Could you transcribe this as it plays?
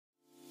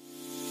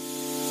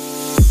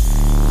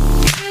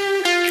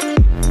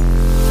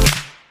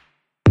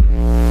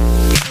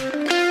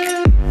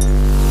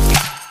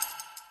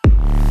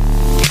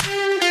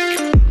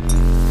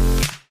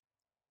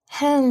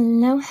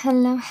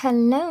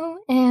Hello,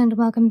 and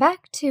welcome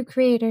back to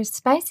Creators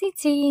Spicy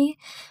Tea,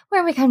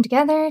 where we come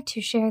together to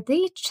share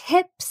the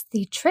tips,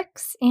 the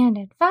tricks, and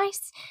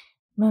advice.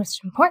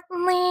 Most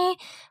importantly,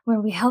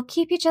 where we help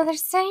keep each other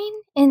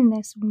sane in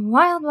this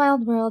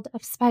wild world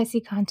of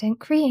spicy content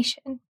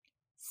creation.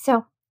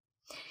 So,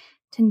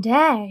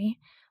 today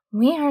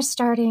we are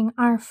starting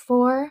our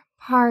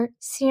 4-part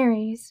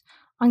series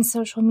on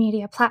social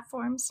media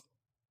platforms.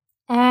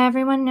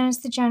 Everyone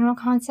knows the general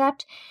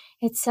concept.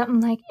 It's something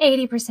like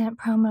 80%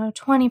 promo,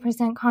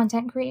 20%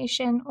 content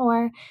creation,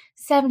 or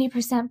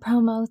 70%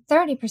 promo,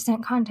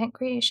 30% content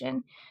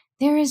creation.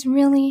 There is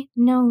really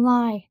no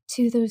lie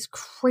to those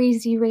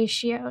crazy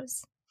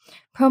ratios.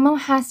 Promo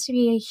has to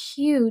be a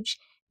huge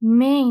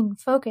main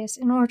focus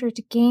in order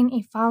to gain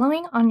a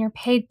following on your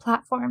paid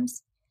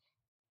platforms.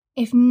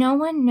 If no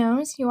one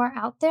knows you are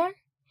out there,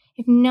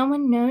 if no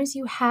one knows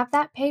you have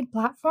that paid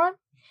platform,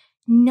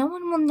 no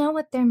one will know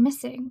what they're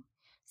missing.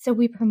 So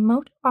we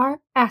promote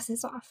our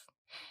asses off.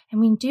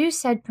 And we do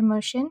said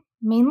promotion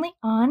mainly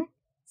on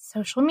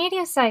social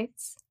media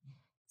sites.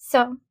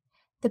 So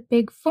the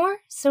big 4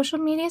 social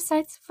media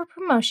sites for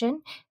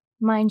promotion,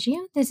 mind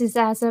you, this is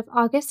as of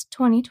August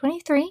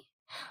 2023,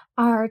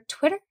 are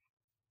Twitter,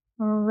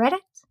 Reddit,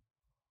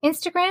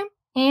 Instagram,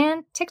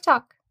 and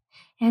TikTok.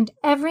 And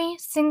every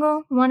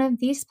single one of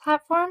these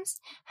platforms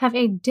have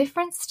a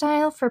different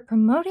style for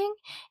promoting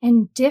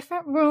and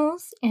different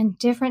rules and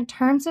different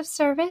terms of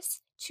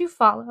service to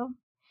follow.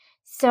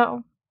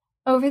 So,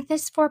 over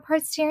this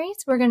 4-part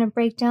series, we're going to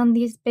break down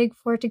these big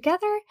 4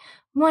 together,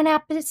 one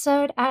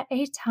episode at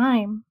a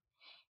time.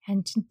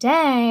 And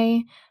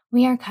today,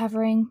 we are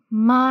covering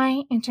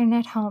my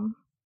internet home,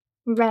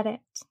 Reddit.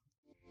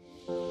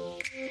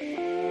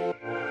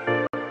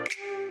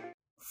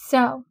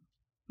 So,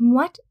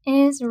 what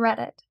is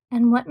Reddit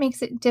and what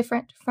makes it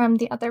different from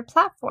the other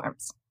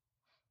platforms?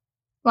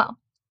 Well,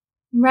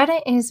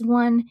 Reddit is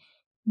one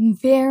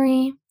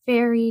very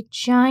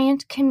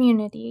giant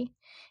community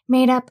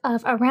made up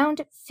of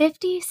around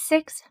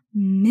 56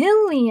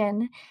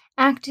 million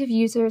active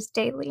users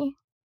daily.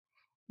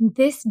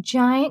 This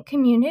giant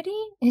community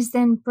is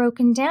then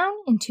broken down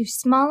into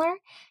smaller,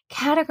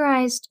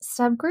 categorized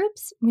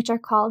subgroups, which are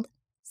called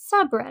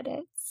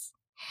subreddits.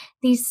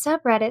 These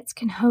subreddits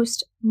can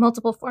host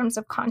multiple forms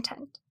of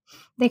content.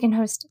 They can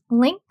host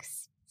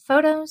links,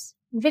 photos,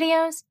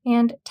 videos,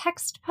 and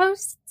text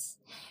posts,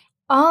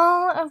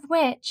 all of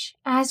which,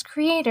 as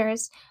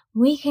creators,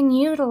 we can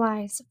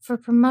utilize for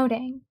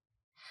promoting.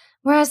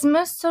 Whereas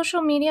most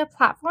social media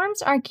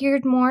platforms are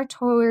geared more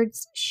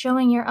towards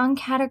showing your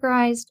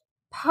uncategorized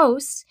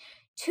posts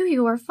to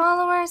your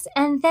followers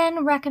and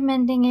then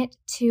recommending it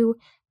to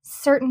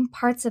certain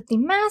parts of the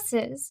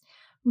masses,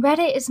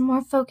 Reddit is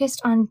more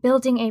focused on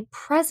building a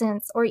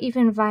presence or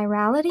even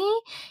virality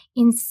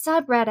in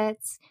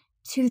subreddits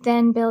to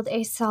then build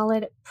a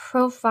solid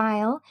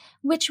profile,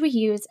 which we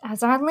use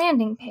as our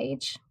landing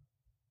page.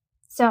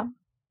 So,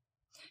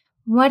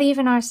 what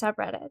even are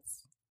subreddits?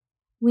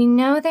 We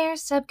know they are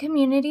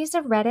subcommunities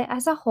of Reddit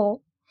as a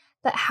whole,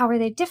 but how are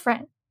they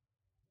different?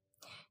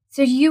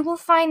 So you will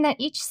find that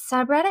each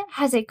subreddit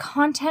has a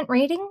content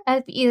rating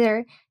of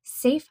either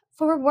safe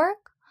for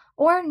work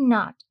or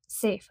not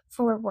safe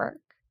for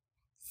work.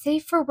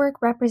 Safe for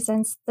work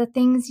represents the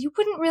things you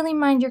wouldn't really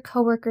mind your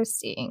coworkers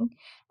seeing,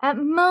 at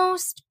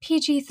most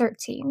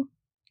PG-13.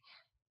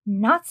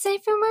 Not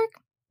safe for work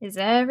is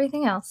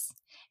everything else.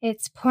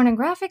 It's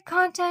pornographic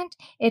content,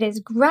 it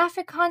is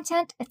graphic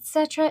content,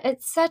 etc.,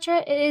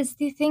 etc. It is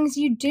the things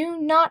you do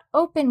not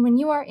open when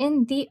you are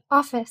in the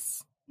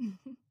office.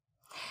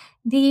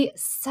 The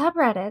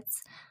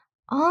subreddits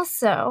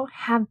also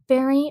have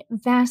very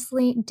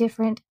vastly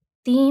different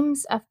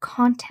themes of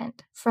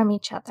content from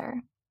each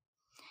other.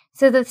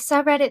 So the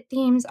subreddit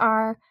themes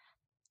are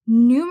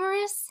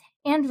numerous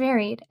and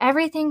varied,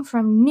 everything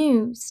from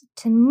news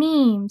to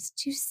memes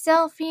to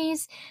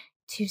selfies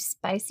to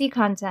spicy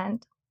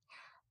content.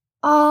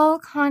 All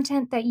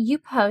content that you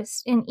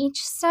post in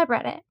each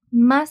subreddit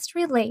must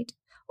relate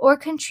or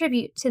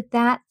contribute to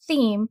that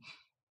theme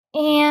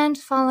and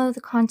follow the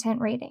content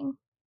rating.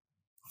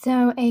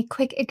 So a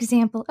quick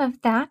example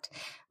of that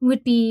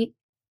would be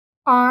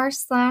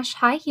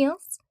r/high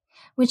heels,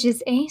 which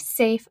is a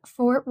safe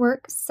for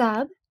work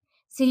sub.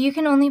 So you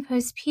can only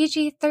post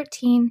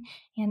PG-13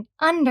 and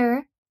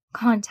under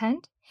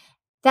content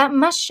that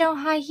must show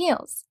high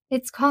heels.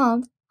 It's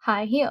called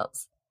high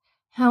heels.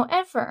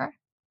 However,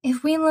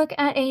 if we look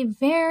at a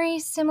very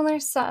similar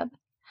sub,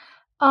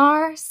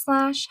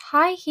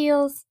 r/high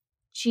heels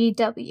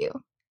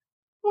GW,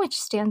 which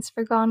stands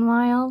for Gone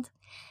Wild,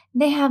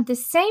 they have the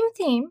same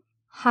theme,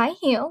 high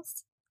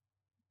heels,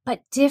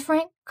 but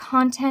different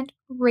content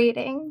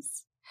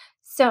ratings.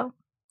 So,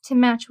 to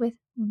match with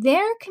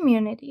their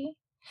community,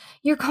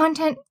 your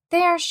content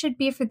there should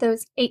be for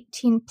those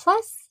 18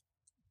 plus,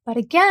 but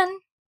again,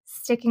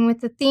 sticking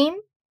with the theme,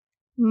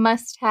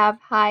 must have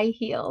high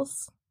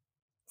heels.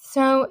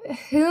 So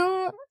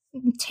who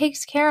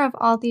takes care of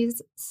all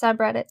these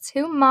subreddits?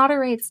 Who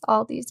moderates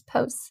all these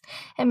posts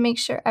and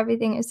makes sure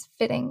everything is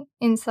fitting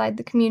inside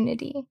the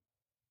community?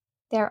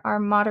 there are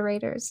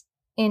moderators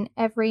in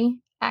every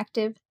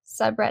active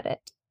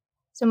subreddit.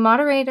 So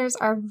moderators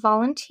are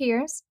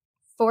volunteers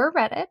for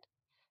Reddit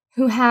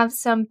who have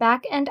some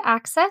back-end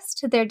access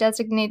to their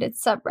designated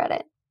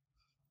subreddit.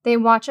 They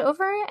watch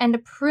over and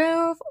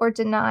approve or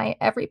deny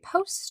every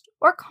post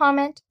or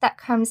comment that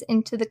comes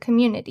into the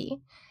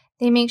community.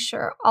 They make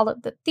sure all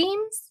of the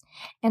themes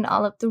and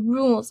all of the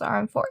rules are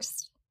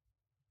enforced.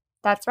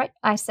 That's right,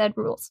 I said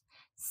rules.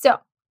 So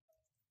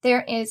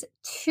there is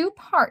 2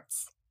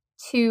 parts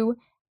to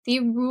the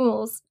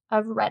rules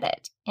of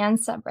Reddit and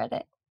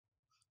subreddit.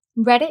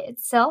 Reddit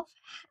itself,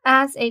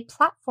 as a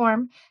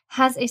platform,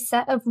 has a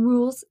set of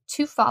rules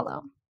to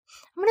follow.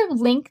 I'm going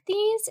to link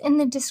these in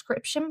the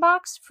description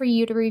box for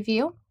you to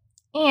review,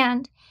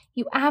 and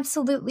you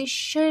absolutely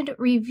should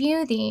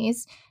review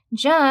these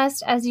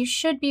just as you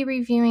should be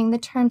reviewing the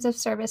terms of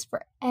service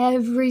for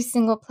every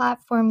single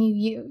platform you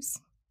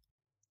use.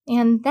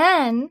 And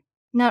then,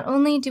 not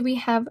only do we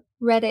have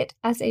Reddit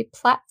as a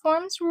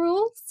platform's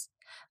rules,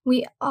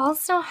 we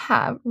also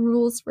have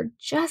rules for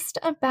just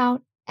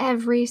about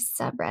every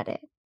subreddit.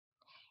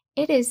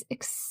 It is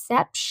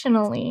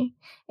exceptionally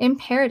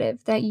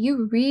imperative that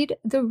you read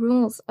the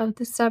rules of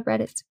the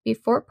subreddits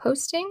before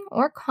posting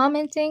or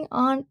commenting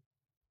on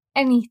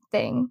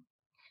anything.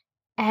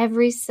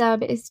 Every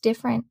sub is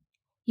different.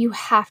 You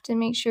have to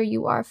make sure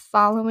you are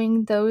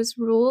following those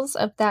rules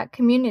of that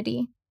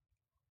community.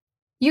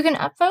 You can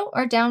upvote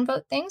or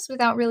downvote things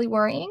without really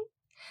worrying,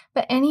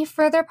 but any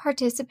further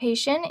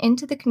participation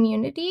into the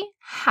community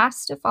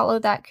has to follow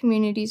that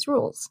community's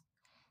rules.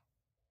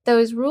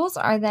 Those rules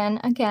are then,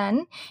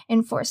 again,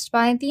 enforced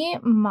by the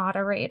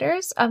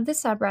moderators of the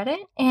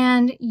subreddit,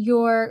 and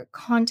your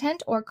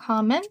content or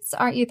comments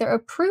are either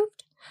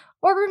approved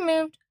or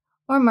removed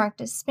or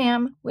marked as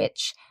spam,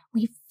 which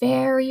we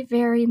very,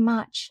 very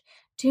much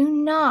do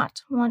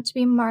not want to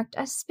be marked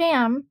as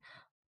spam,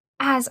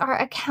 as our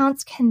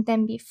accounts can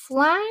then be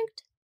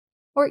flagged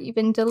or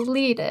even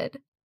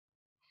deleted.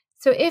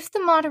 So if the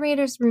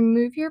moderators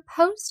remove your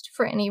post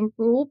for any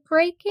rule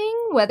breaking,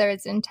 whether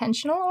it's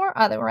intentional or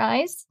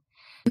otherwise,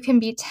 you can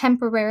be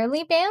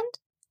temporarily banned,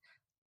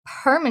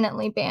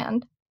 permanently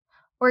banned,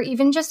 or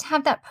even just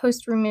have that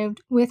post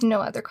removed with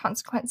no other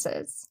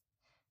consequences.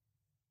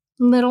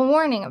 Little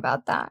warning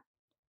about that.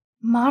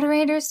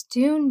 Moderators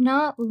do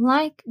not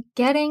like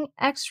getting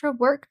extra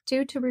work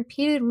due to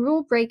repeated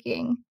rule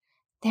breaking.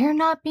 They're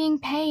not being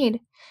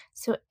paid,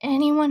 so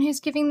anyone who's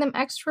giving them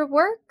extra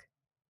work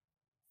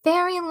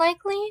very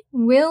likely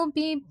will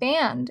be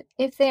banned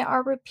if they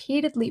are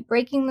repeatedly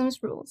breaking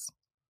those rules.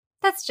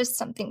 That's just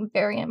something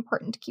very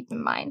important to keep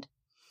in mind.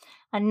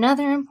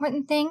 Another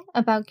important thing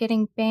about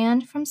getting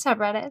banned from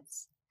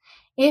subreddits: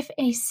 if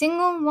a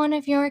single one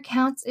of your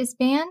accounts is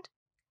banned,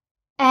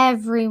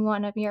 every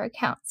one of your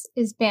accounts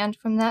is banned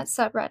from that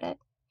subreddit.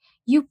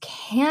 You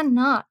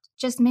cannot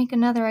just make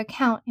another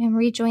account and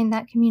rejoin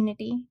that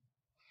community.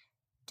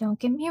 Don't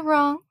get me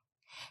wrong,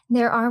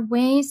 there are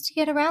ways to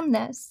get around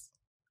this,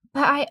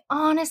 but I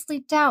honestly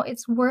doubt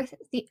it's worth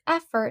the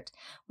effort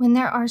when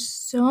there are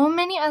so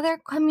many other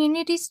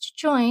communities to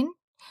join,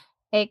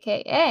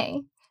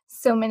 aka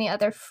so many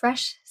other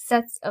fresh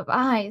sets of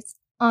eyes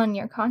on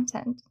your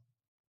content.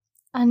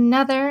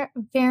 Another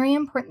very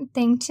important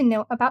thing to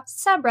note about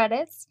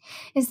subreddits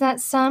is that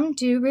some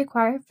do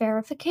require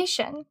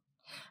verification.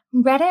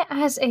 Reddit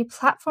as a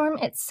platform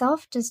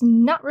itself does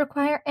not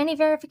require any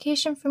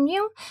verification from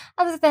you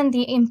other than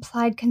the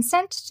implied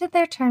consent to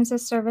their terms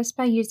of service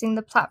by using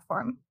the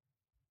platform.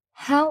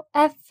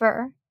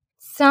 However,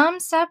 some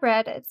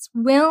subreddits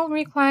will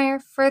require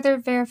further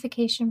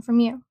verification from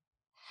you.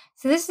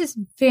 So this is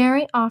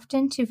very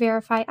often to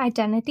verify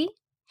identity,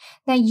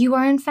 that you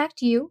are in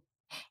fact you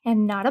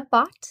and not a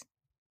bot,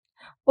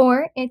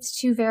 or it's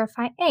to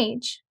verify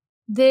age.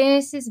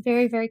 This is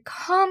very, very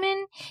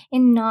common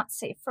in not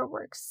safe for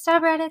work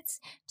subreddits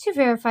to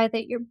verify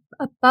that you're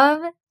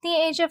above the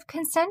age of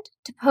consent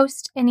to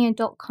post any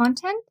adult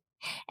content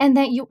and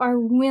that you are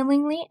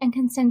willingly and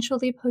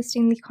consensually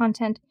posting the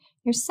content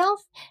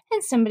yourself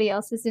and somebody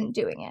else isn't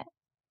doing it.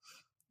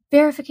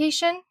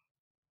 Verification,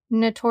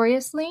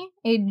 notoriously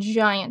a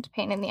giant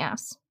pain in the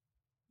ass,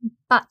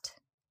 but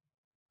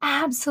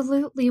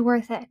absolutely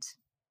worth it.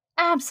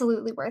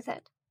 Absolutely worth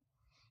it.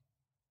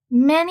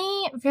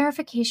 Many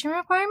verification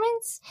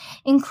requirements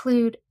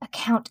include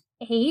account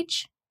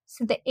age,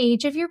 so the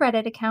age of your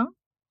Reddit account,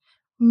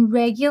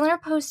 regular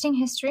posting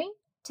history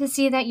to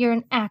see that you're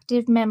an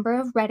active member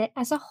of Reddit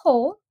as a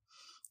whole,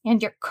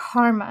 and your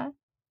karma.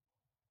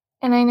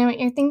 And I know what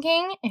you're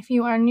thinking, if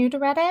you are new to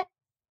Reddit,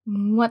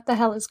 what the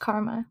hell is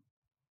karma?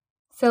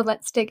 So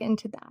let's dig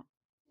into that.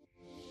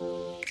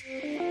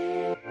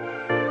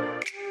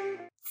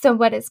 So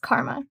what is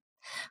karma?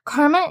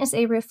 Karma is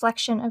a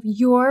reflection of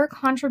your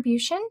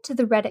contribution to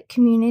the Reddit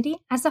community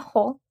as a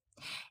whole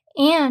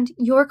and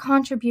your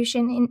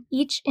contribution in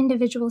each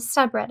individual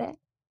subreddit.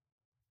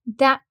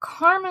 That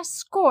karma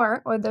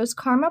score, or those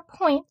karma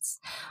points,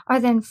 are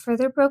then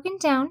further broken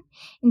down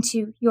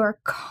into your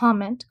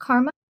comment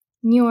karma,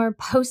 your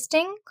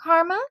posting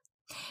karma,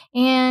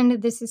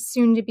 And this is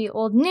soon to be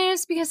old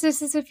news because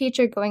this is a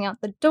feature going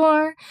out the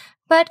door,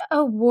 but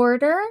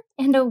awarder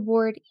and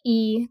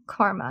awardee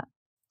karma.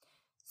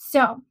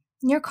 So,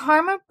 your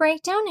karma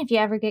breakdown, if you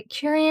ever get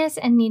curious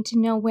and need to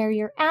know where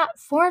you're at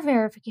for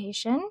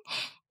verification,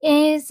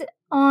 is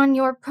on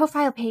your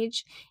profile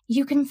page.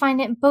 You can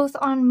find it both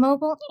on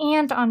mobile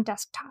and on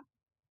desktop.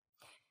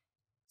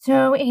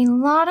 So, a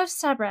lot of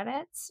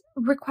subreddits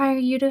require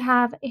you to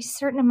have a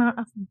certain amount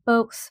of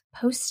both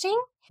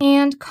posting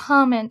and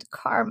comment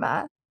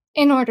karma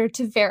in order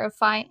to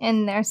verify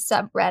in their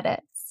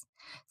subreddits.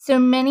 So,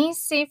 many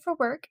safe for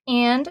work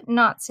and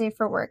not safe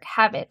for work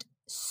have it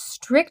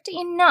strict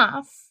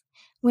enough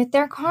with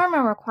their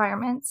karma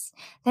requirements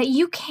that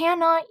you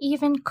cannot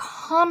even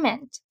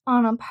comment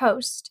on a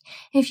post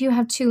if you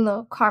have too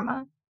low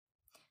karma.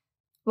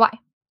 Why?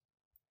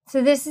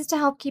 So this is to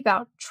help keep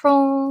out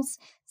trolls,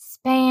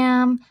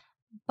 spam,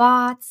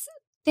 bots,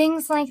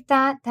 things like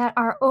that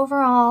are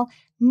overall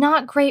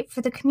not great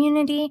for the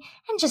community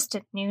and just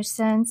a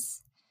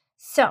nuisance.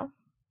 So,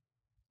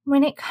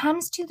 when it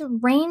comes to the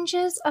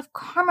ranges of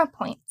karma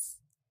points,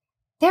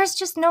 there's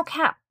just no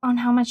cap on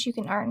how much you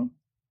can earn.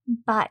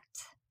 But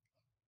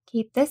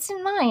keep this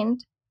in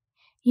mind,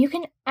 you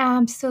can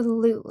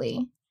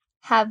absolutely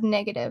have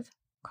negative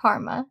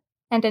karma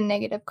and a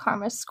negative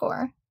karma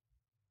score.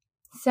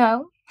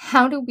 So,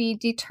 how do we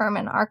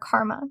determine our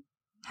karma?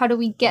 How do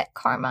we get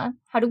karma?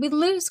 How do we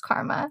lose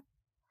karma?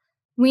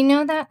 We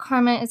know that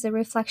karma is a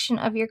reflection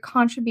of your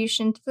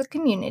contribution to the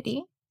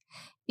community,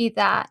 be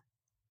that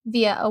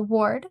via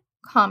award,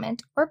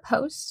 comment, or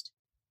post.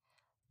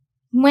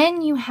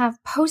 When you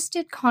have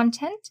posted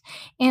content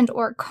and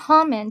or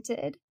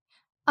commented,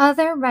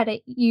 other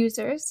Reddit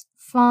users,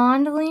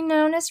 fondly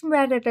known as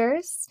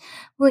Redditors,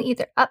 will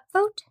either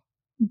upvote,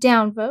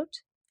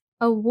 downvote,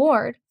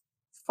 award,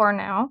 for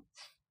now,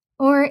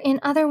 or in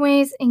other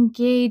ways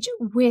engage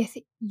with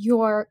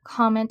your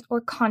comment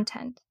or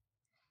content.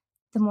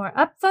 The more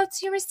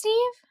upvotes you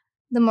receive,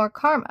 the more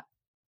karma.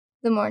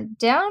 The more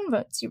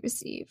downvotes you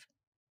receive,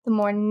 the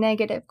more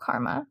negative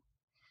karma.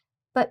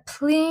 But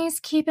please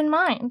keep in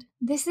mind,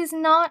 this is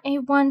not a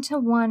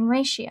 1-to-1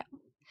 ratio.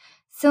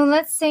 So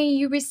let's say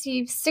you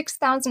receive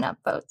 6,000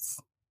 upvotes.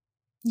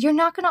 You're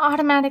not going to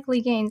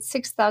automatically gain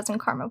 6,000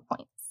 karma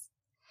points.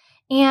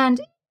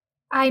 And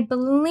I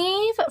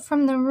believe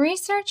from the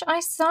research I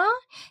saw,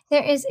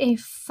 there is a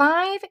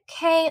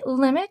 5K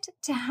limit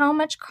to how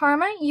much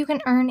karma you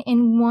can earn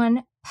in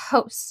one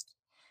post.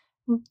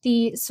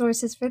 The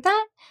sources for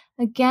that,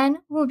 again,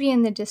 will be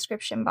in the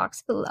description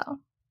box below.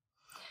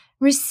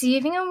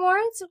 Receiving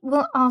awards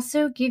will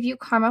also give you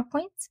karma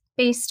points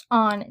based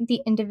on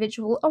the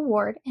individual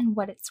award and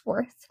what it's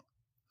worth.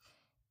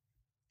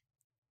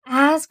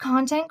 As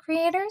content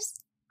creators,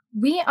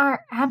 we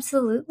are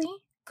absolutely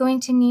going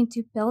to need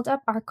to build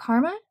up our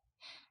karma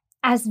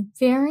as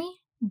very,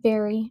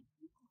 very,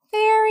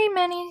 very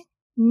many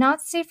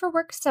not safe for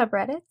work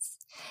subreddits,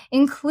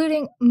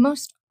 including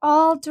most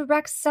all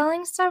direct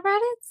selling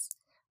subreddits,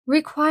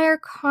 require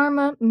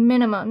karma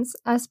minimums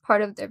as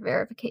part of their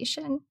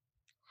verification.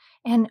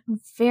 And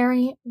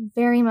very,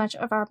 very much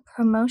of our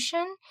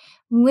promotion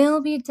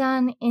will be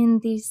done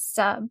in these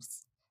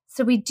subs.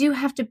 So we do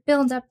have to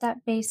build up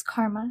that base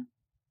karma.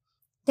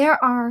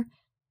 There are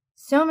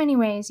so many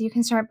ways you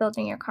can start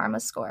building your karma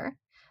score,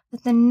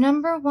 but the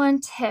number one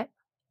tip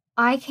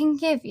I can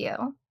give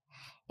you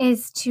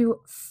is to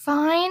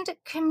find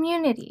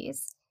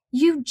communities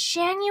you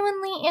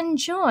genuinely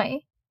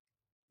enjoy,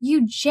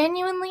 you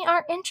genuinely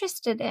are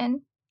interested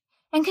in,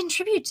 and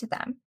contribute to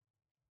them.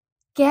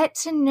 Get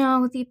to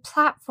know the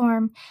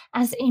platform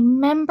as a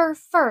member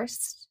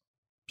first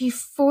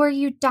before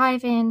you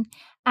dive in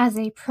as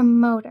a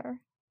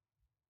promoter.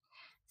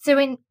 So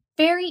a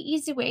very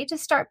easy way to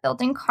start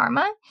building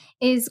karma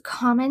is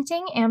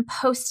commenting and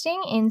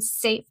posting in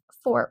safe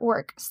for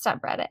work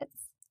subreddits.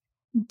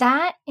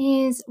 That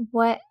is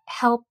what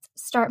helped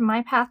start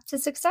my path to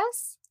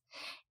success.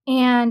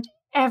 And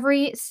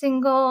every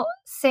single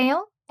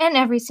sale and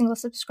every single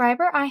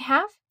subscriber I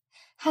have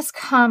has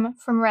come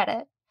from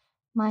Reddit.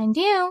 Mind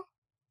you,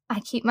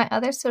 I keep my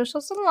other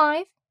socials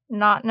alive,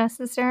 not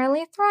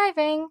necessarily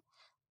thriving,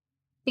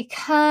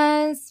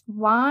 because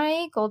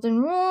why?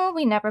 Golden rule,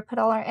 we never put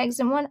all our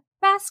eggs in one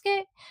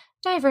basket.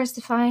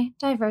 Diversify,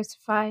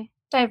 diversify,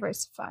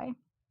 diversify.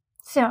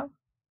 So,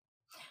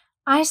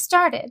 I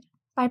started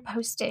by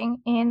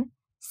posting in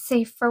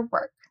Safe for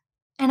Work,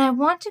 and I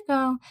want to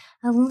go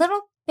a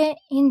little bit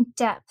in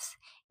depth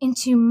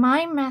into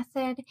my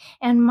method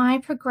and my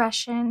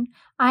progression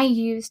I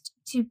used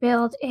to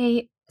build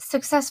a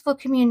successful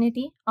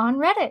community on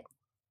Reddit.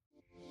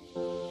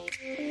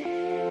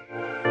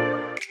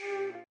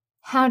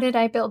 How did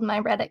I build my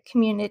Reddit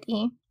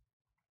community?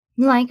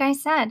 Like I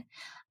said,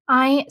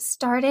 I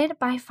started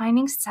by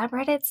finding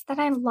subreddits that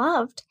I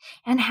loved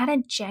and had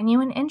a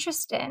genuine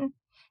interest in.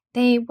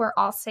 They were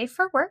all safe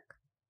for work,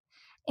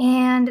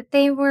 and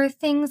they were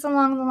things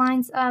along the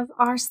lines of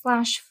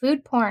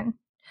r/food porn,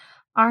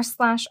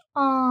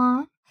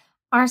 r/aw,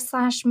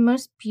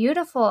 r/most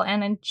beautiful,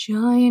 and a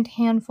giant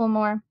handful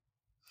more.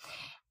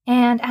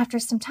 And after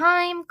some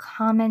time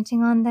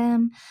commenting on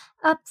them,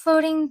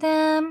 upvoting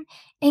them,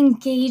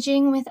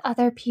 engaging with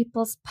other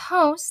people's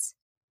posts,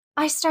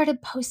 I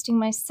started posting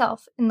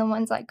myself in the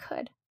ones I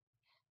could,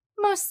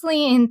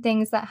 mostly in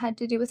things that had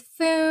to do with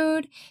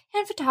food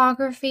and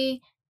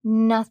photography,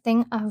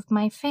 nothing of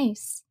my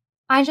face.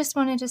 I just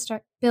wanted to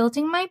start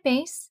building my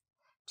base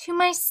to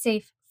my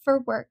safe for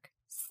work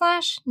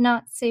 /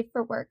 not safe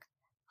for work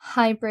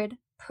hybrid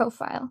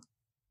profile.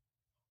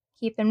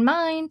 Keep in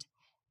mind,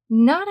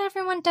 not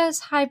everyone does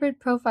hybrid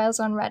profiles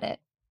on Reddit.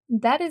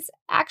 That is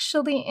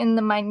actually in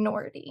the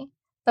minority,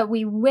 but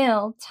we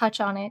will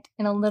touch on it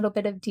in a little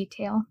bit of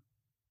detail.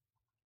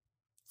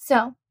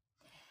 So,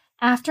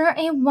 after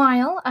a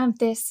while of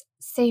this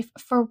safe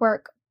for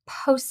work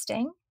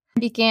posting, I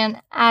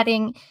began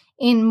adding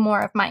in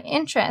more of my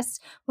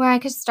interests where I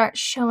could start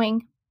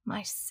showing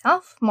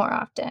myself more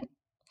often,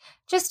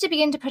 just to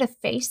begin to put a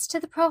face to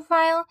the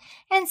profile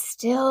and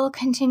still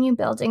continue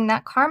building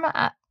that karma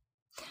up.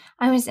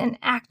 I was an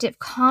active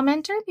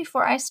commenter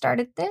before I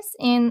started this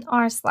in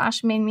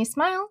r/made me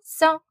smile,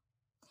 so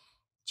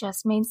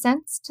just made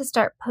sense to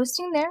start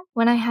posting there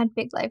when I had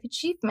big life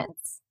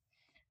achievements.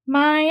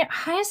 My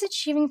highest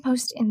achieving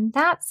post in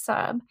that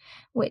sub,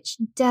 which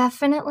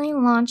definitely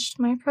launched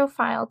my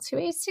profile to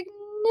a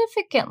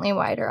significantly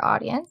wider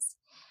audience,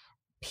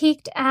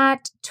 peaked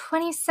at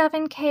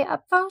 27K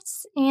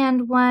upvotes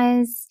and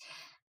was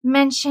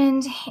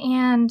mentioned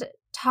and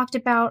talked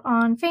about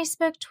on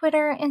Facebook,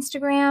 Twitter,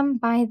 Instagram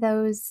by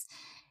those,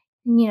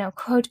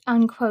 quote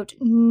unquote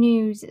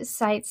news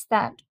sites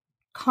that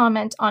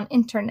comment on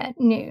internet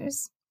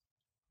news.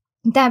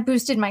 That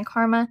boosted my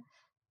karma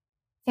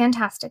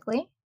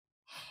fantastically.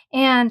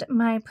 And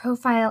my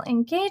profile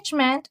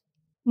engagement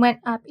went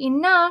up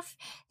enough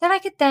that I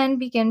could then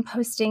begin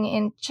posting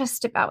in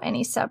just about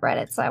any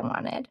subreddits I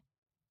wanted.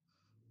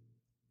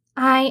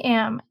 I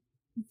am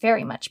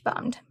very much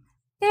bummed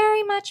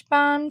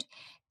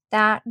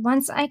that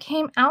once I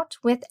came out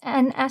with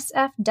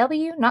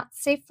NSFW, not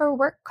safe for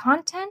work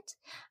content,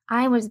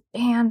 I was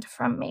banned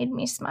from Made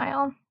Me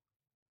Smile.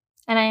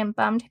 And I am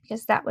bummed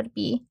because that would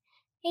be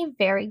a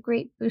very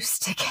great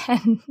boost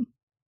again.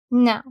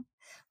 Now,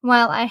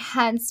 while I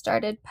had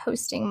started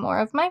posting more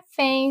of my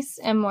face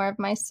and more of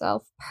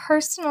myself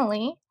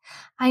personally,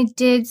 I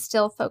did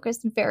still focus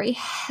very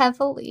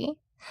heavily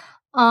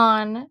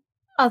on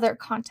other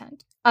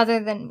content other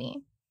than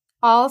me,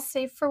 all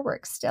safe for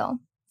work still,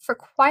 for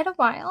quite a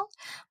while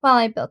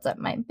I built up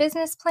my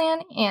business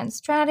plan and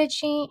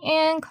strategy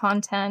and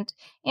content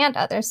and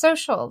other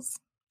socials.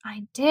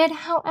 I did,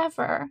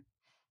 however,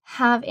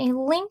 have a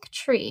link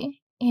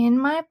tree in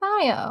my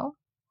bio,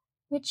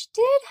 which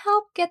did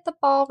help get the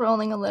ball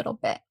rolling a little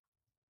bit.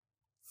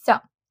 So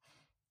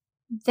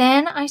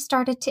then I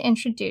started to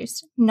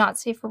introduce not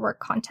safe for work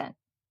content.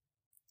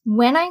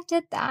 When I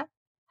did that,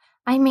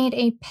 I made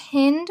a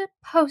pinned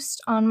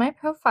post on my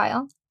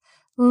profile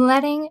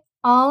letting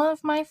all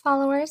of my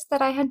followers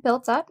that I had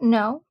built up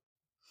know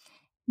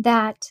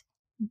that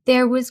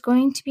there was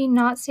going to be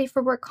not safe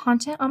for work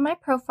content on my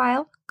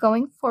profile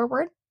going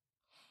forward,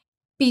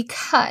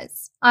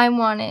 because I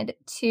wanted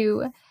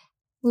to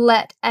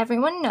let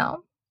everyone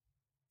know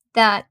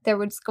that there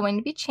was going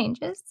to be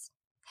changes.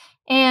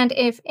 And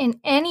if in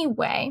any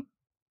way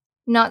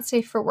not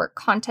safe for work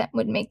content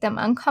would make them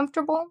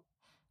uncomfortable,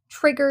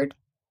 triggered,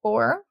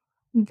 or,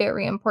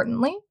 very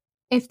importantly,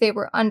 if they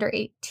were under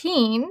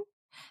 18,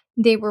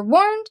 they were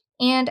warned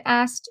and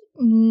asked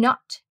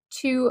not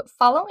to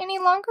follow any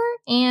longer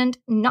and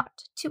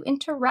not to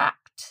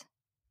interact.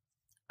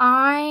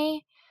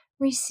 I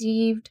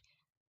received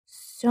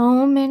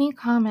so many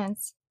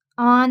comments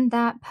on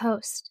that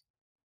post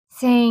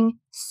saying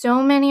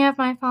so many of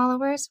my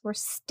followers were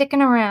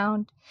sticking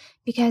around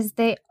because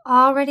they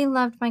already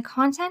loved my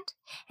content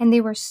and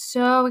they were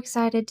so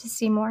excited to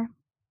see more.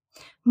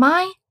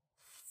 My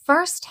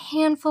first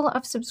handful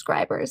of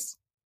subscribers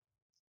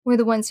were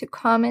the ones who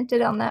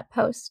commented on that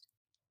post,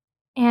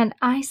 and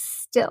I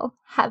still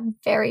have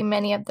very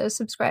many of those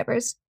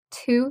subscribers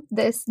to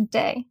this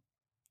day.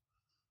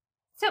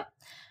 So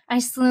I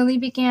slowly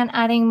began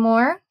adding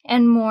more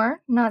and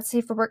more not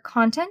safe for work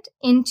content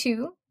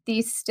into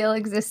the still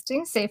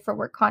existing safe for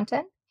work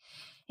content.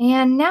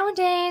 And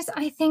nowadays,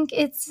 I think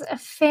it's a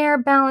fair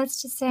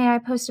balance to say I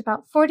post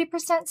about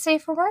 40%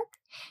 safe for work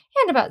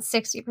and about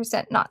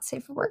 60% not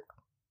safe for work.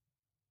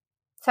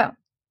 So,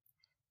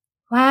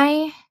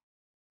 why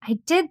I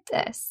did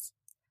this,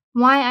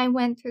 why I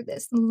went through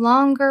this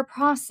longer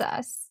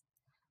process,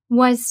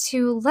 was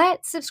to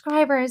let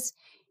subscribers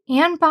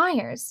and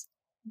buyers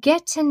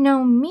get to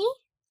know me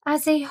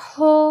as a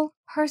whole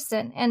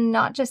person and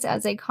not just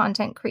as a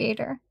content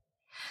creator.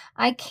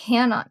 I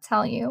cannot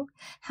tell you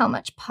how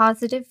much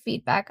positive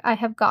feedback I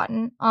have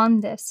gotten on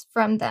this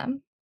from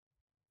them.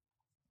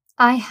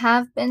 I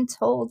have been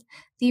told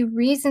the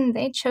reason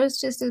they chose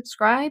to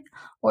subscribe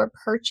or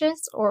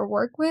purchase or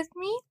work with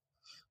me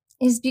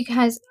is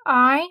because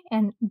I,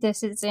 and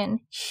this is in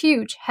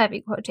huge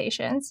heavy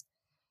quotations,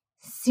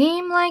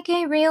 seem like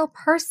a real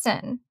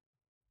person.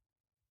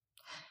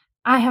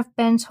 I have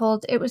been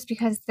told it was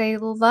because they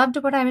loved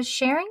what I was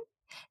sharing.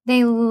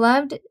 They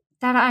loved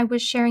that I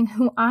was sharing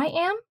who I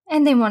am,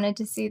 and they wanted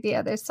to see the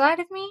other side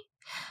of me.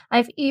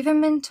 I've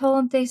even been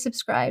told they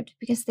subscribed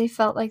because they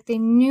felt like they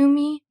knew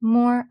me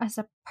more as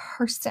a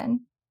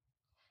person.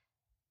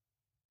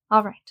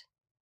 All right,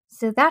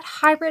 so that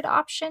hybrid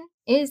option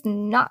is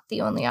not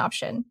the only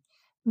option.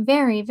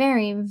 Very,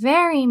 very,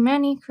 very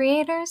many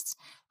creators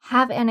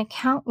have an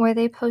account where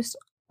they post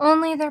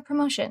only their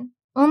promotion,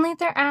 only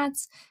their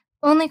ads,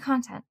 only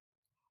content.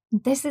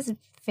 This is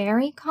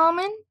very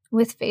common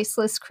with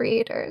faceless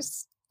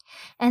creators.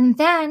 And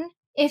then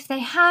if they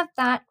have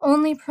that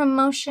only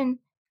promotion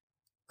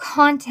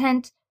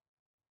content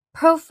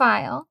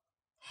profile,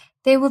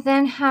 they will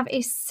then have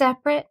a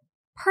separate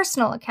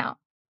personal account.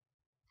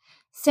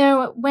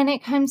 So when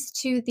it comes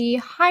to the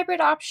hybrid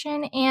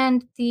option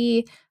and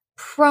the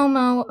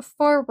promo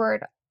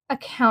forward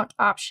account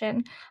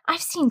option,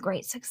 I've seen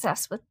great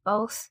success with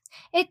both.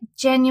 It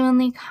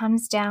genuinely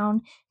comes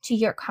down to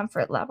your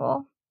comfort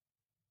level.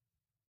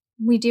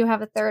 We do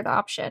have a third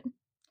option.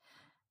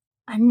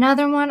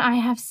 Another one I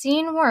have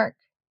seen work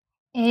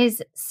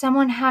is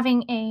someone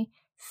having a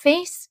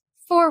face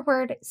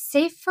forward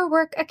safe for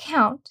work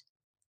account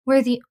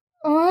where the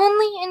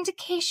only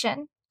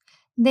indication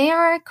they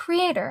are a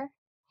creator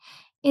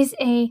is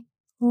a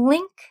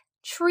link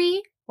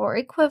tree or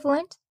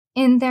equivalent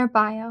in their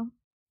bio.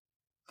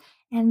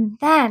 And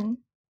then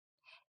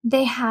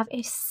they have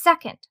a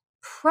second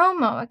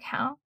promo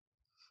account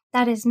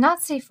that is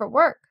not safe for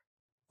work,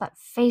 but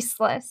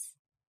faceless.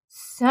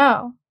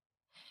 So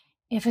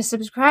if a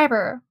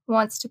subscriber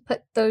wants to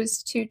put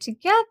those two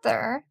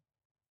together,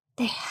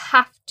 they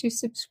have to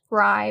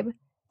subscribe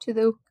to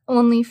the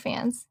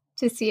OnlyFans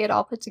to see it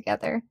all put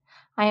together.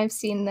 I have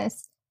seen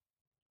this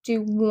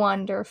do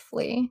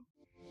wonderfully.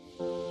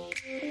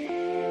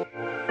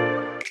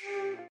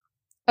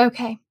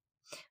 Okay,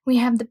 we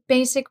have the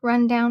basic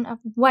rundown of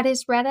what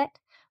is Reddit,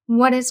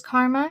 what is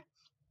karma,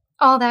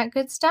 all that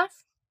good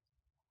stuff.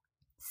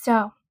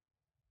 So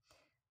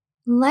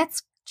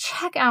let's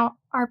check out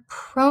our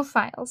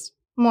profiles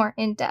more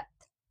in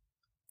depth.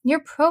 Your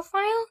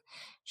profile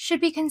should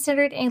be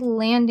considered a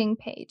landing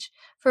page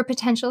for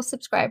potential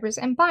subscribers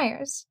and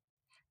buyers.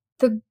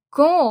 The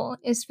goal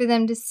is for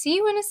them to see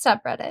you in a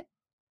subreddit,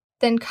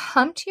 then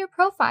come to your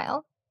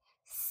profile,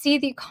 see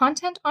the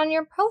content on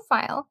your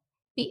profile,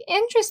 be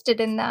interested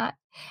in that,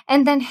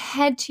 and then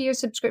head to your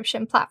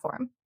subscription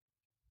platform.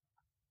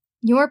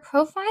 Your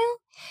profile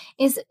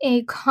is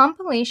a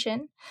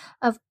compilation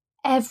of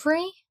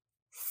every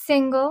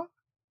single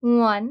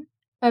one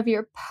of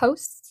your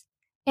posts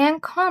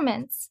and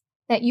comments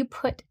that you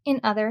put in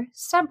other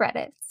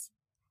subreddits.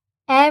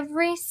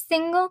 Every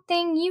single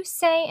thing you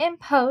say and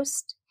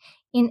post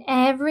in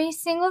every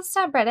single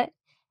subreddit,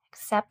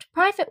 except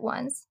private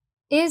ones,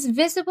 is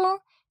visible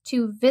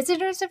to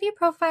visitors of your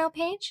profile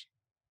page.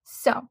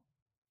 So,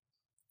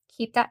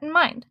 keep that in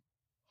mind.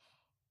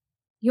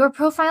 Your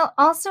profile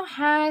also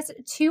has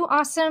two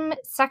awesome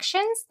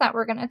sections that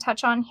we're going to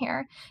touch on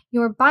here,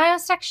 your bio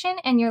section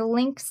and your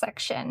link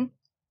section.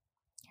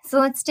 So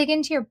let's dig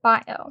into your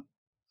bio.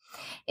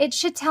 It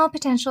should tell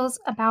potentials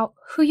about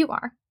who you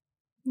are,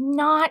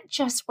 not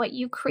just what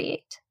you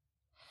create.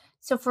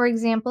 So for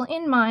example,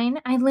 in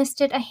mine, I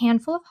listed a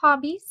handful of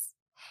hobbies,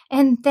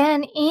 and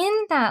then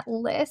in that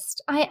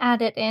list, I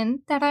added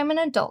in that I'm an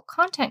adult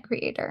content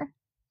creator.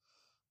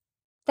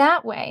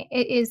 That way,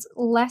 it is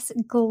less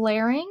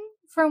glaring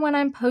for when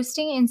I'm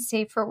posting in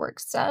Safe for Work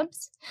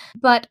subs,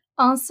 but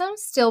also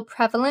still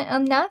prevalent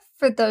enough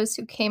for those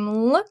who came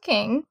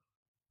looking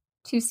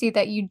to see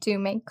that you do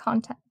make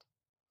content.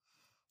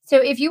 So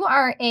if you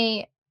are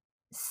a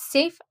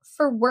Safe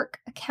for Work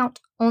account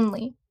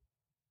only,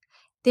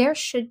 there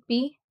should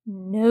be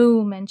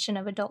no mention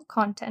of adult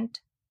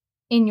content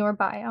in your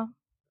bio.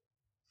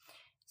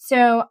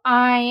 So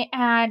I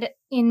add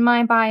in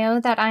my bio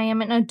that I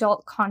am an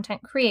adult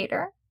content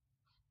creator.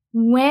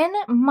 When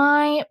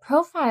my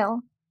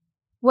profile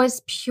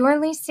was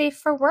purely safe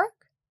for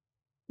work,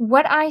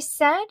 what I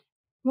said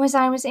was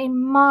I was a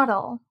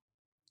model,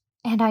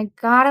 and I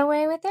got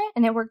away with it,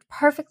 and it worked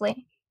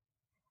perfectly.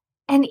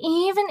 And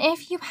even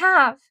if you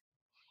have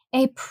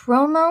a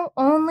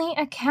promo-only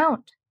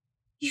account,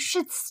 you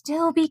should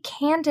still be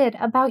candid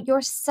about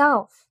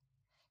yourself.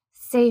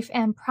 Safe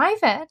and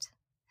private,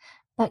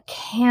 but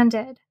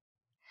candid.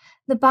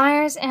 The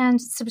buyers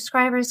and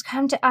subscribers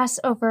come to us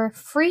over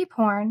free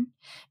porn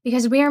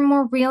because we are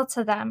more real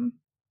to them.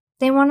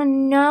 They want to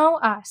know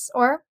us,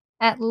 or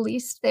at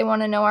least they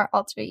want to know our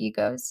alter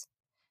egos.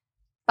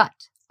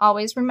 But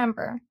always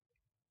remember,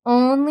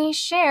 only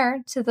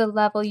share to the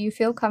level you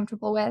feel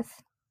comfortable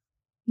with.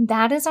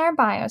 That is our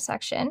bio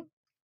section.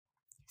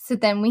 So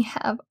then we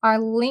have our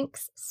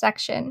links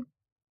section.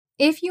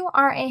 If you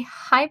are a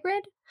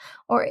hybrid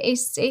or a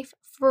Safe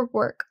for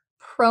Work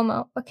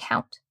promo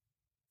account,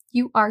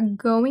 you are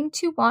going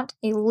to want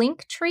a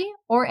link tree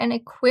or an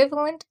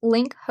equivalent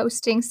link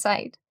hosting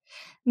site.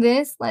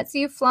 This lets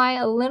you fly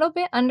a little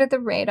bit under the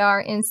radar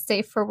in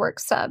Safe for Work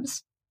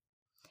subs.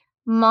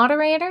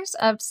 Moderators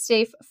of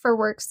Safe for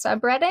Work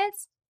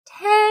subreddits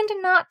tend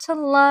not to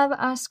love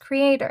us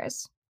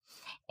creators,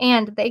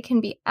 and they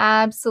can be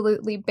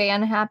absolutely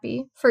ban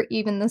happy for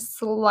even the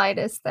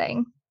slightest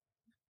thing.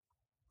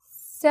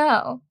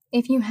 So,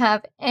 if you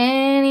have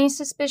any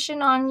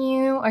suspicion on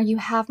you or you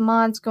have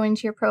mods going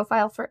to your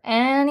profile for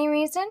any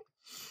reason,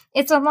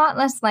 it's a lot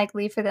less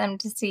likely for them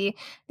to see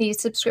the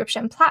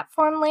subscription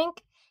platform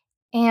link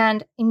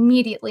and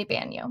immediately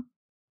ban you.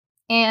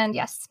 And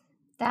yes,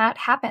 that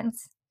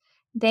happens.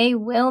 They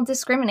will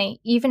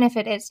discriminate, even if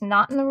it is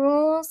not in the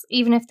rules,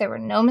 even if there were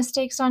no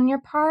mistakes on your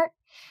part.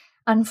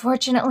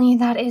 Unfortunately,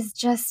 that is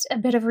just a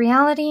bit of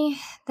reality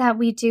that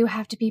we do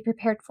have to be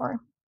prepared for.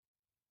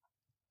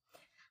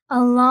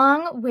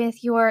 Along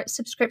with your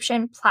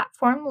subscription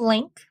platform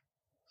link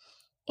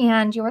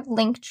and your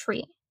link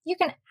tree, you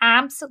can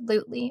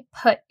absolutely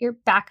put your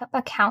backup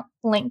account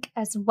link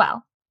as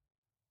well.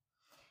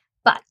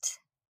 But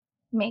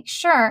make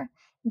sure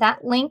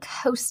that link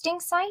hosting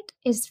site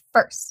is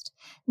first.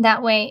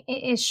 That way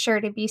it is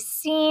sure to be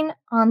seen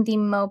on the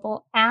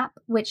mobile app,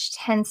 which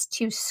tends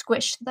to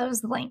squish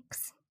those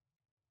links.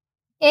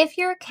 If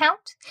your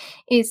account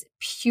is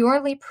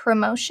purely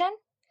promotion,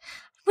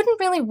 I wouldn't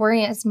really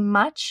worry as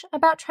much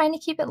about trying to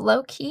keep it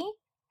low key.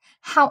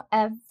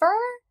 However,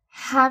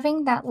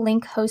 having that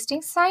link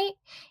hosting site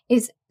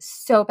is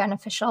so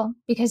beneficial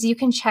because you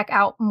can check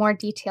out more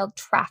detailed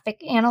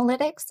traffic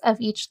analytics of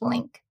each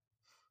link.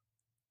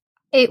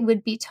 It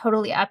would be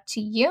totally up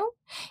to you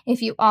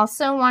if you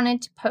also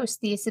wanted to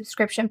post the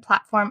subscription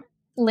platform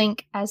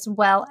link as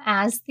well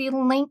as the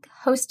link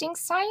hosting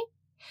site,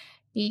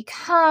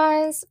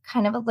 because,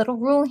 kind of a little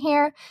rule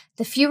here,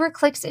 the fewer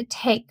clicks it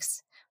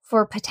takes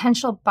for a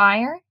potential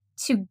buyer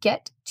to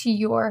get to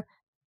your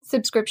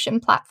subscription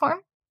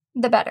platform,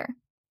 the better.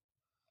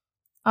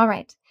 All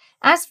right,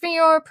 as for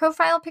your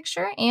profile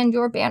picture and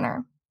your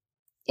banner,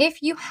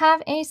 if you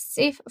have a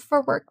Safe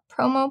for Work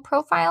promo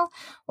profile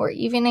or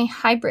even a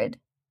hybrid,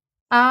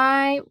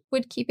 I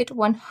would keep it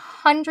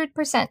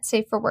 100%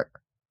 safe for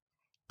work.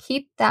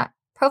 Keep that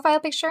profile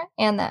picture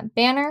and that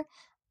banner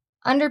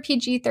under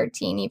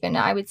PG-13, even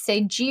I would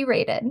say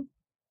G-rated.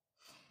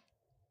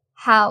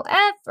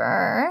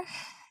 However,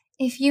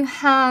 if you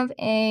have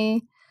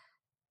a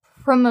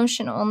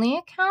promotion-only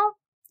account,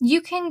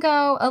 you can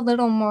go a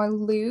little more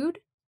lewd,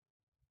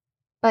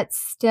 but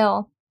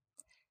still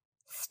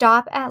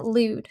stop at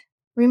lewd.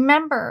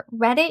 Remember,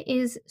 Reddit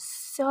is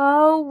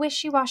so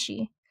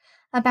wishy-washy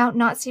about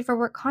not safe for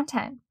work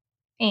content,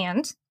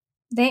 and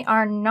they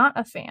are not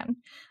a fan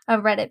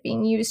of Reddit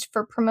being used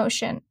for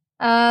promotion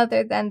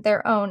other than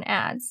their own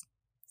ads.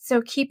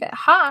 So keep it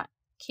hot,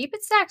 keep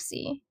it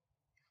sexy,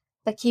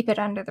 but keep it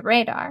under the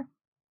radar.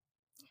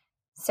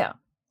 So,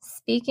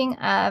 speaking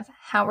of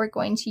how we're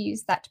going to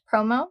use that to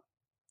promo,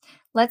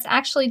 let's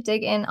actually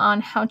dig in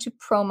on how to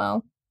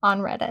promo on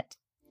Reddit.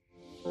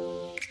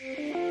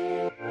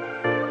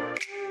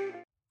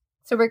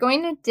 So we're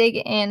going to dig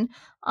in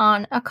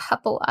on a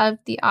couple of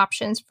the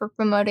options for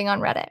promoting on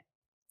Reddit.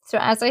 So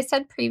as I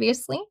said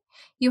previously,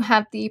 you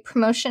have the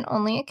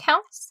promotion-only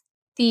accounts,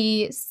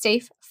 the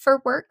Safe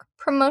for Work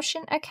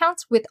promotion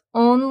accounts with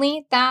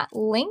only that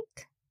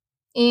link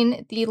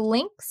in the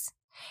links,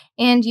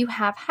 and you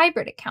have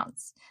hybrid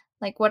accounts,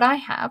 like what I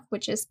have,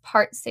 which is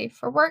part safe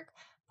for work,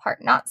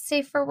 part not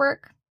safe for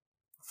work.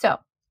 So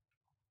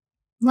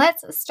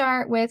let's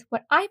start with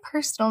what I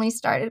personally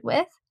started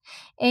with,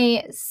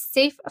 a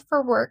Safe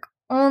for Work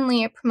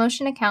only a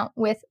promotion account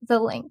with the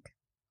link.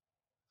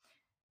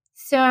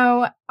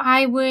 So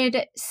I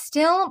would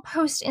still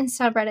post in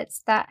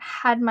subreddits that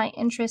had my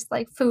interest,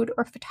 like food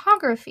or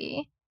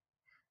photography.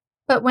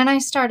 But when I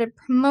started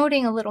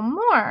promoting a little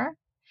more,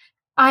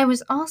 I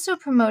was also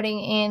promoting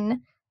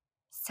in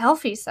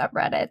selfie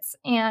subreddits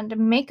and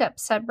makeup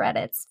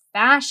subreddits,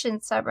 fashion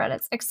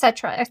subreddits,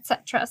 etc.,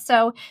 etc.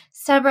 So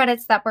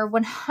subreddits that were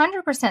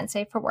 100%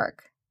 safe for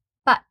work,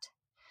 but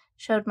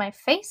showed my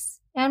face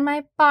and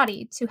my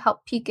body to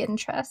help pique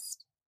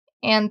interest.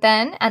 And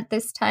then at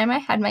this time, I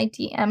had my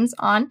DMs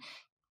on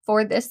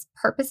for this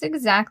purpose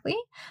exactly.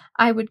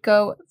 I would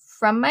go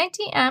from my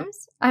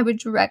DMs, I would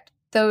direct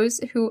those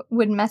who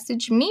would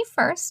message me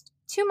first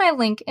to my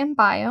link in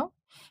bio,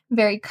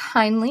 very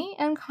kindly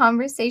and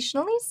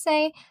conversationally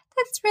say,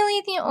 that's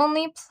really the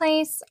only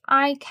place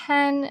I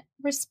can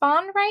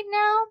respond right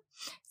now,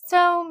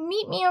 so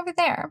meet me over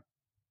there.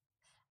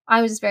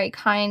 I was very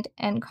kind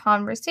and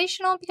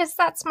conversational because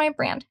that's my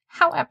brand.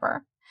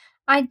 However,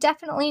 I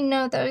definitely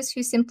know those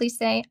who simply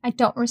say, I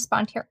don't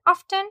respond here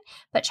often,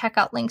 but check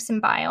out links in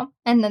bio,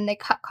 and then they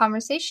cut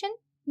conversation.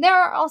 There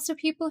are also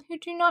people who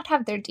do not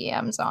have their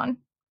DMs on.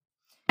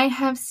 I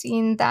have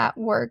seen that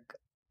work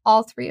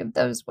all three of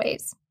those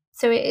ways,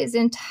 so it is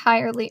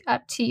entirely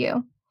up to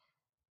you.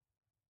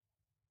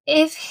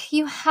 If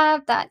you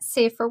have that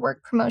Safe for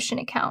Work promotion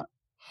account,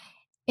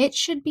 it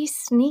should be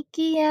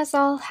sneaky as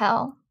all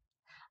hell.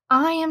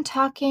 I am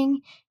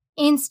talking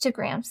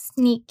Instagram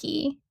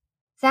sneaky.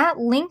 That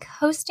link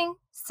hosting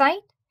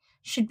site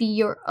should be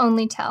your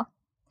only tell.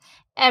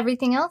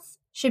 Everything else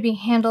should be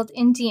handled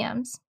in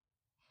DMs.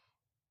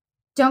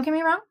 don't get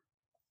me wrong.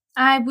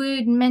 I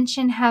would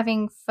mention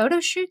having photo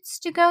shoots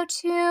to go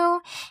to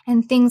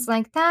and things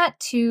like that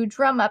to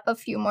drum up a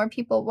few more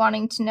people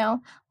wanting to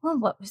know, well,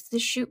 what was the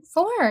shoot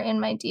for in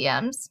my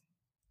DMs?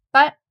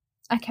 But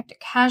I kept it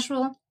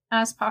casual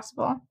as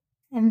possible.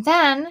 And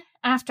then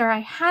after I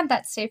had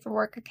that Safer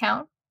Work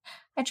account,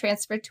 I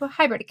transferred to a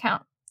hybrid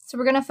account. So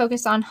we're going to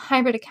focus on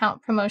hybrid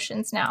account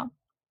promotions now.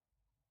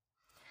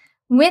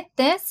 With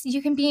this,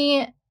 you can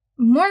be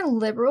more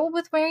liberal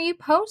with where you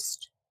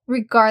post,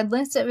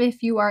 regardless of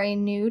if you are a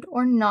nude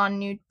or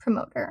non-nude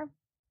promoter.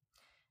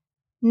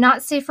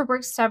 Not Safe for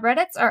Work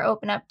subreddits are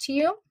open up to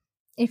you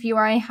if you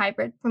are a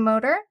hybrid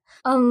promoter,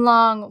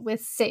 along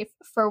with Safe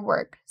for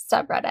Work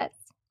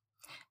subreddits.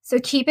 So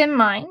keep in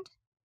mind,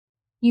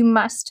 you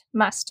must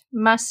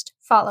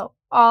follow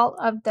all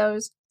of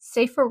those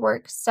Safe for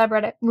Work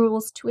subreddit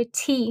rules to a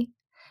T,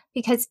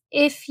 because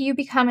if you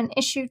become an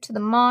issue to the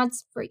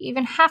mods for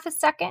even half a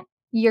second,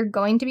 you're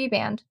going to be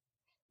banned.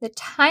 The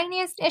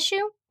tiniest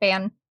issue,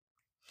 ban.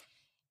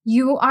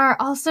 You are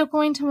also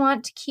going to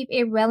want to keep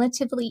a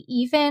relatively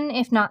even,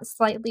 if not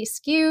slightly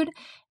skewed,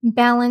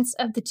 balance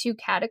of the two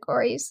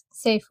categories,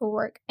 Safe for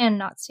Work and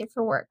not Safe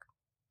for Work.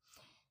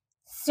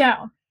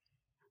 So,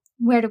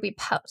 where do we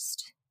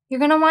post? You're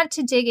going to want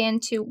to dig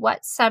into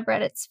what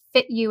subreddits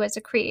fit you as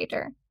a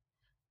creator.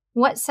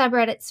 What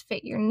subreddits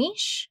fit your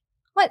niche?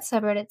 What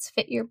subreddits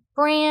fit your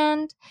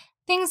brand?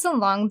 Things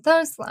along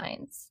those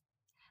lines.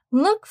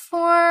 Look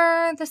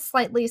for the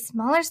slightly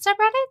smaller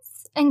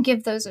subreddits and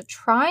give those a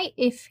try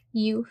if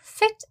you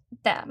fit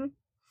them.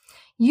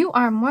 You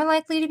are more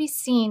likely to be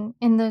seen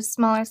in those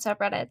smaller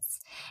subreddits,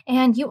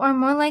 and you are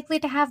more likely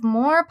to have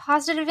more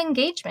positive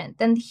engagement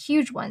than the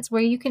huge ones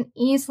where you can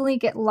easily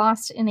get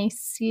lost in a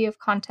sea of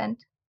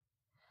content.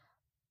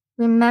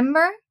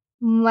 Remember,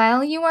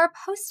 while you are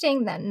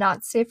posting that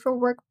Not Safe for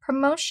Work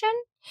promotion,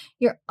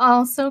 you're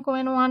also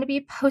going to want to be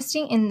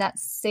posting in that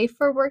Safe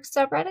for Work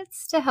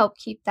subreddits to help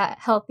keep that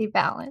healthy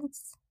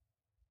balance.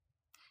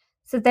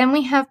 So then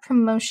we have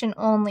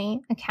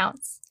promotion-only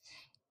accounts.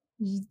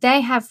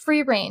 They have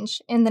free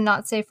range in the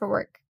Not Safe for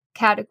Work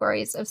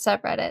categories of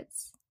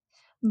subreddits,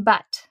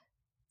 but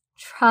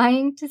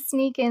trying to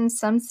sneak in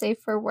some Safe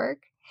for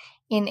Work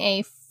in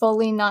a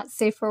fully Not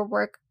Safe for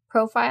Work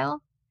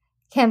profile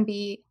can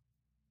be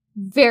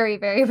very,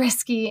 very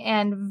risky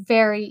and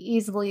very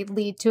easily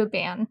lead to a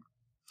ban.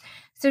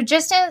 So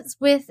just as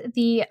with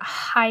the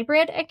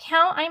hybrid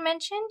account I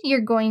mentioned,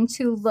 you're going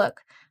to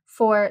look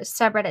for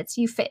subreddits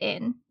you fit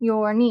in,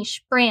 your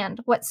niche,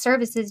 brand, what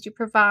services you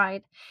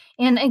provide.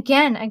 And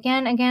again, I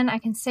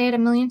can say it a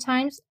million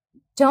times,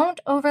 don't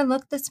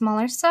overlook the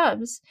smaller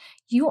subs.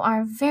 You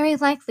are very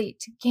likely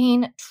to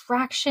gain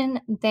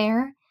traction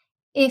there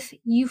if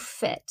you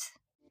fit.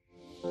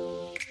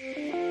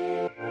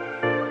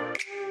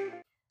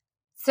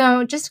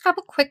 So just a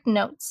couple quick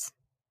notes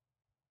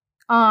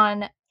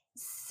on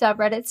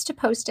subreddits to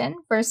post in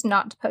versus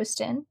not to post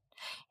in,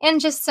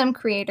 and just some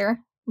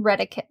creator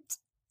Reddit.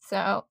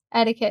 So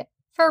etiquette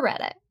for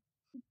Reddit.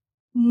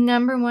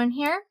 Number one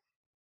here,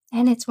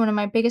 and it's one of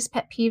my biggest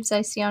pet peeves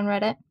I see on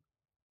Reddit.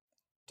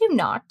 Do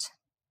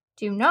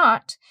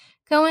not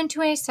go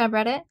into a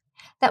subreddit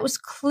that was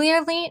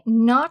clearly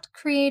not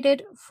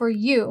created for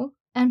you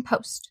and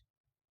post.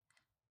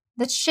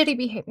 That's shitty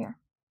behavior.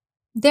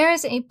 There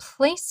is a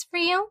place for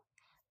you,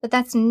 but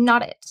that's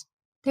not it.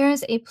 There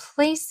is a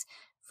place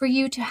for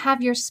you to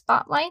have your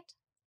spotlight.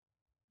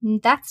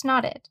 That's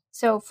not it.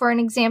 So for an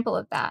example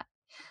of that,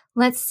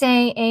 let's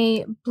say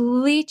a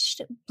bleached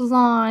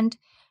blonde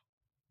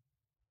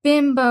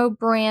bimbo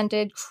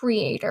branded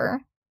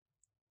creator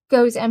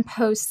goes and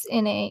posts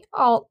in a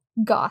alt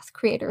goth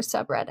creator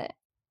subreddit.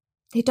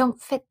 They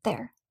don't fit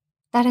there.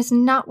 That is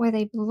not where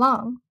they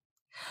belong.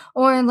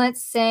 Or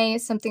let's say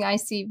something I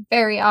see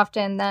very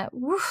often that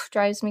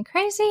drives me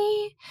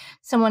crazy.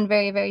 Someone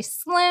very, very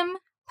slim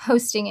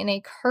posting in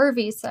a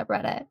curvy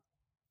subreddit.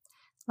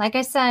 Like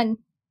I said,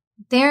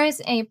 there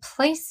is a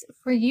place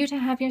for you to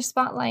have your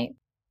spotlight,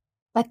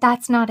 but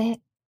that's not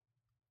it.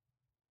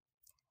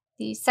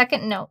 The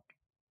second note,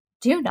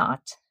 do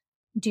not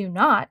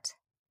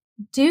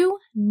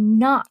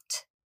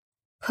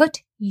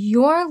put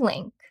your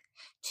link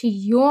to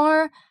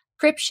your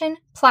subscription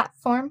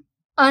platform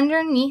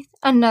underneath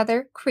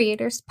another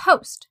creator's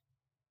post.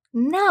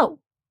 No.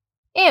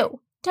 Ew,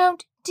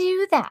 don't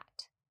do that.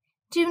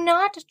 Do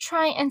not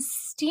try and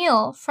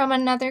steal from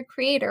another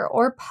creator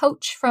or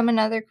poach from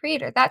another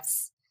creator.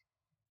 That's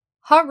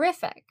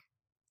horrific.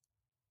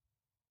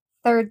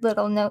 Third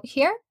little note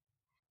here.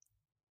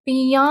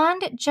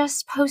 Beyond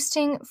just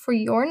posting for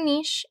your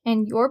niche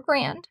and your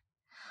brand,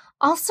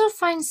 also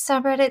find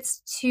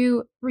subreddits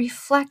to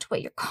reflect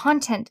what your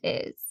content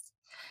is.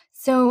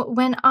 So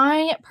when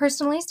I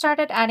personally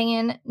started adding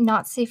in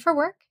Not Safe for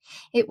Work,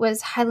 it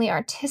was highly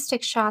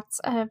artistic shots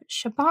of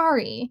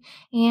shibari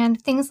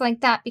and things like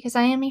that because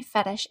I am a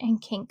fetish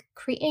and kink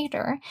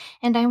creator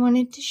and I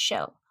wanted to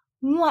show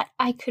what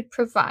I could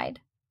provide.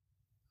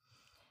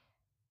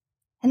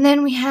 And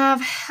then we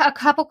have a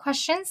couple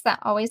questions that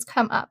always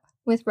come up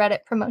with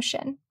Reddit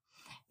promotion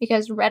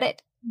because Reddit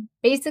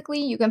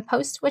Basically, you can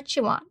post what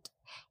you want.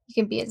 You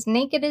can be as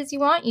naked as you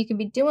want. You can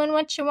be doing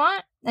what you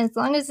want. As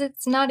long as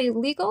it's not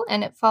illegal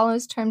and it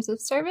follows terms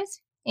of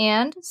service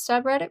and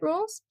subreddit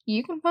rules,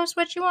 you can post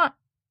what you want.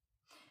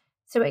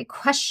 So a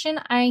question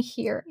I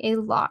hear a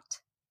lot: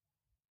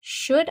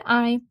 should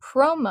I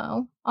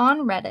promo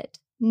on Reddit,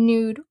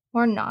 nude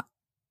or not?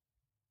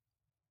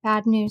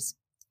 Bad news.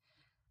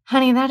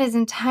 Honey, that is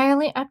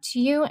entirely up to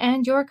you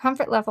and your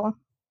comfort level.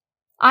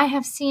 I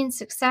have seen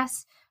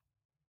success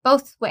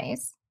both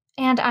ways,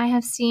 and I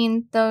have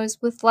seen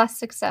those with less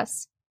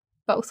success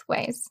both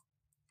ways.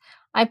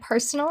 I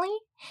personally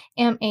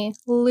am a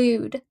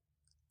lewd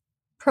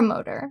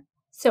promoter,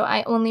 so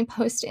I only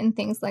post in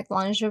things like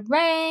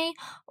lingerie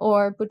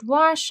or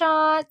boudoir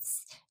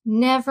shots,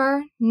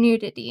 never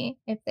nudity.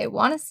 If they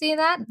want to see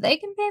that, they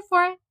can pay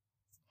for it.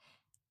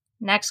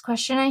 Next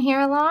question I hear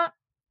a lot: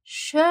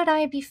 should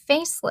I be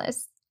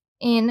faceless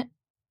in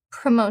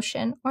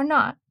promotion or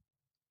not?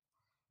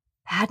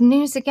 Bad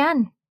news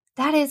again.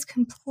 That is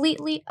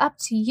completely up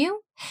to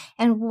you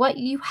and what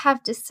you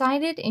have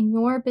decided in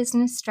your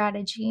business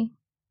strategy.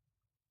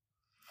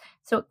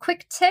 So a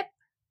quick tip: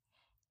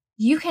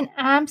 you can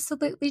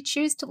absolutely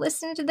choose to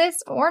listen to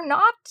this or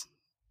not.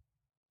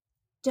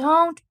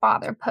 Don't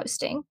bother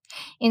posting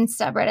in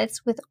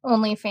subreddits with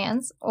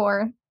OnlyFans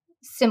or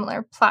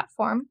similar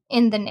platform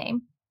in the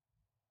name.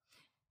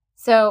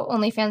 So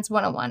OnlyFans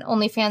 101,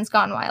 OnlyFans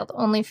Gone Wild,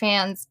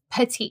 OnlyFans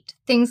Petite,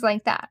 things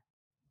like that.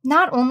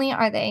 Not only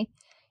are they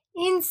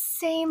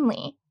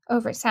insanely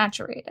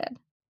oversaturated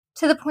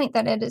to the point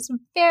that it is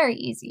very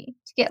easy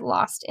to get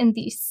lost in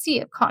the sea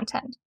of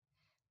content,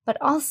 but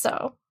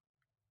also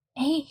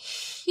a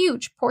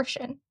huge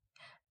portion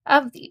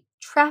of the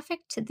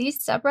traffic to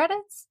these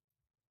subreddits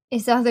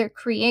is other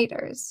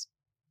creators,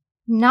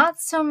 not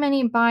so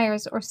many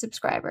buyers or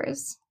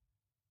subscribers.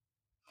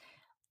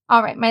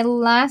 All right, my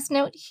last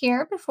note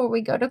here before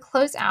we go to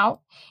close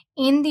out: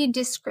 in the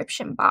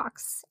description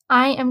box,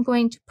 I am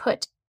going to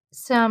put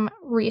some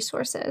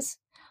resources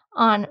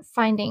on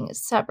finding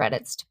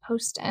subreddits to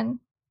post in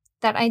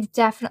that I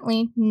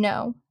definitely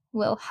know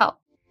will help.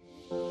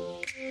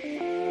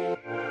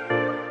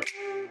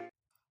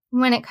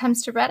 When it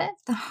comes to Reddit,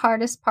 the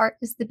hardest part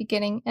is the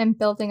beginning and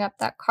building up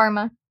that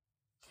karma.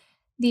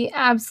 The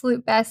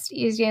absolute best,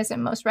 easiest,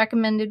 and most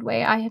recommended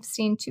way I have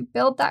seen to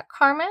build that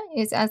karma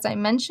is, as I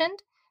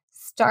mentioned,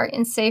 start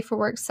in safe for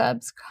work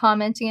subs,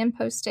 commenting and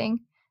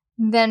posting,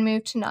 then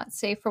move to not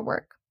safe for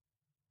work.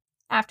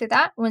 After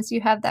that, once you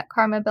have that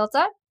karma built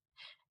up,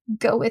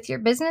 go with your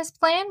business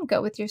plan,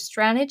 go with your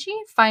strategy,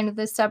 find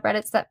the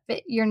subreddits that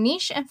fit your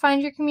niche, and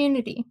find your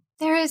community.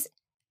 There is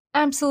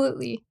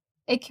absolutely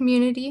a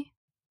community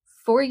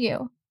for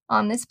you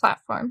on this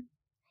platform.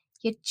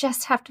 You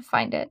just have to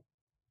find it.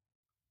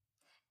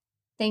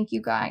 Thank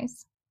you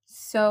guys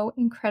so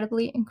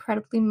incredibly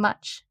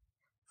much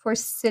for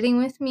sitting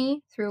with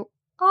me through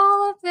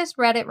all of this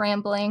Reddit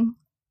rambling.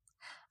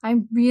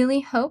 I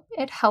really hope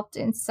it helped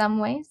in some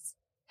ways.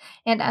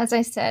 And as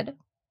I said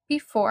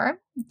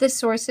before, the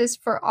sources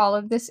for all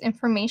of this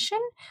information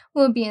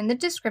will be in the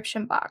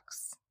description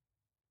box.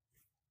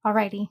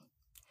 Alrighty.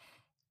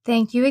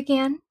 Thank you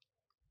again.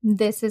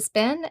 This has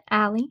been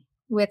Allie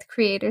with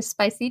Creator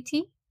Spicy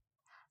Tea.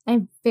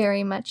 I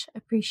very much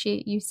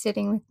appreciate you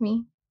sitting with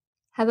me.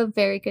 Have a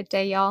very good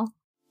day, y'all.